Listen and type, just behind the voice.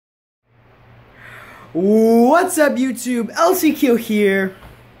What's up, YouTube? Ltkill here.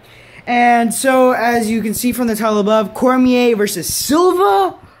 And so, as you can see from the title above, Cormier versus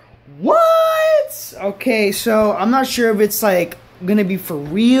Silva. What? Okay, so I'm not sure if it's like gonna be for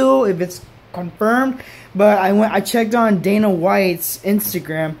real, if it's confirmed, but I checked on Dana White's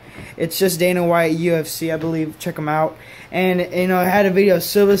Instagram. It's just Dana White UFC, I believe. Check him out. And I had a video of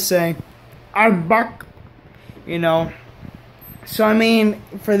Silva saying, "I'm back," So, I mean,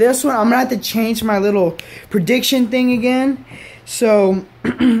 for this one, I'm going to have to change my little prediction thing again. So,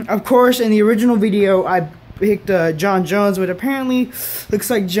 of course, in the original video, I picked John Jones, but apparently looks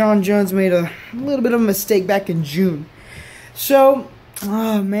like John Jones made a little bit of a mistake back in June. So,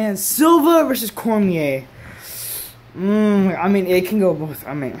 oh, man, Silva versus Cormier. I mean, it can go both.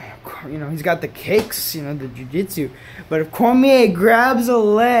 I mean, he's got the kicks, the jiu-jitsu. But if Cormier grabs a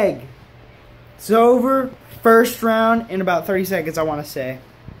leg, it's over. First round in about 30 seconds, I want to say.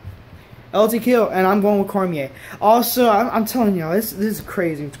 Ltkill, and I'm going with Cormier. Also, I'm telling y'all, this is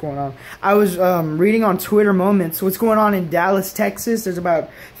crazy what's going on. I was reading on Twitter Moments what's going on in Dallas, Texas. There's about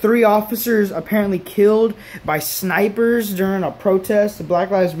 3 officers apparently killed by snipers during a protest, the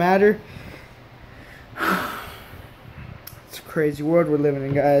Black Lives Matter. It's a crazy world we're living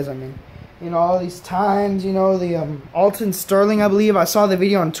in, guys. I mean, all these times, the Alton Sterling, I believe. I saw the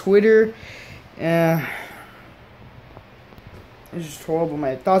video on Twitter. It's just horrible.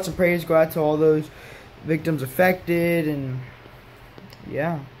 My thoughts and prayers go out to all those victims affected, and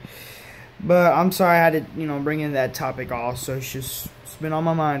yeah. But I'm sorry I had to, bring in that topic also. It's been on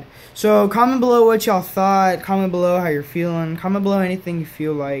my mind. So comment below what y'all thought. Comment below how you're feeling. Comment below anything you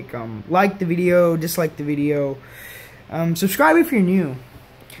feel like. Like the video, dislike the video. Subscribe if you're new.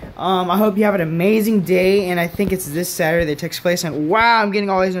 I hope you have an amazing day, and I think it's this Saturday that takes place, and wow, I'm getting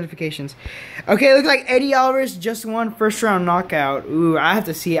all these notifications. Okay, it looks like Eddie Alvarez just won first round knockout. Ooh, I have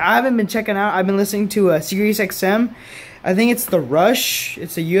to see it. I haven't been checking out. I've been listening to Sirius XM. I think it's The Rush.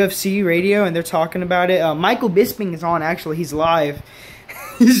 It's a UFC radio, and they're talking about it. Michael Bisping is on, actually. He's live.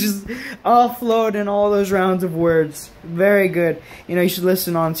 He's just offloading all those rounds of words. Very good. You should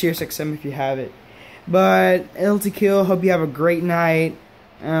listen on Sirius XM if you have it. But Ltkill, hope you have a great night.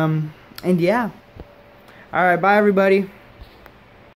 And yeah. Alright, bye everybody.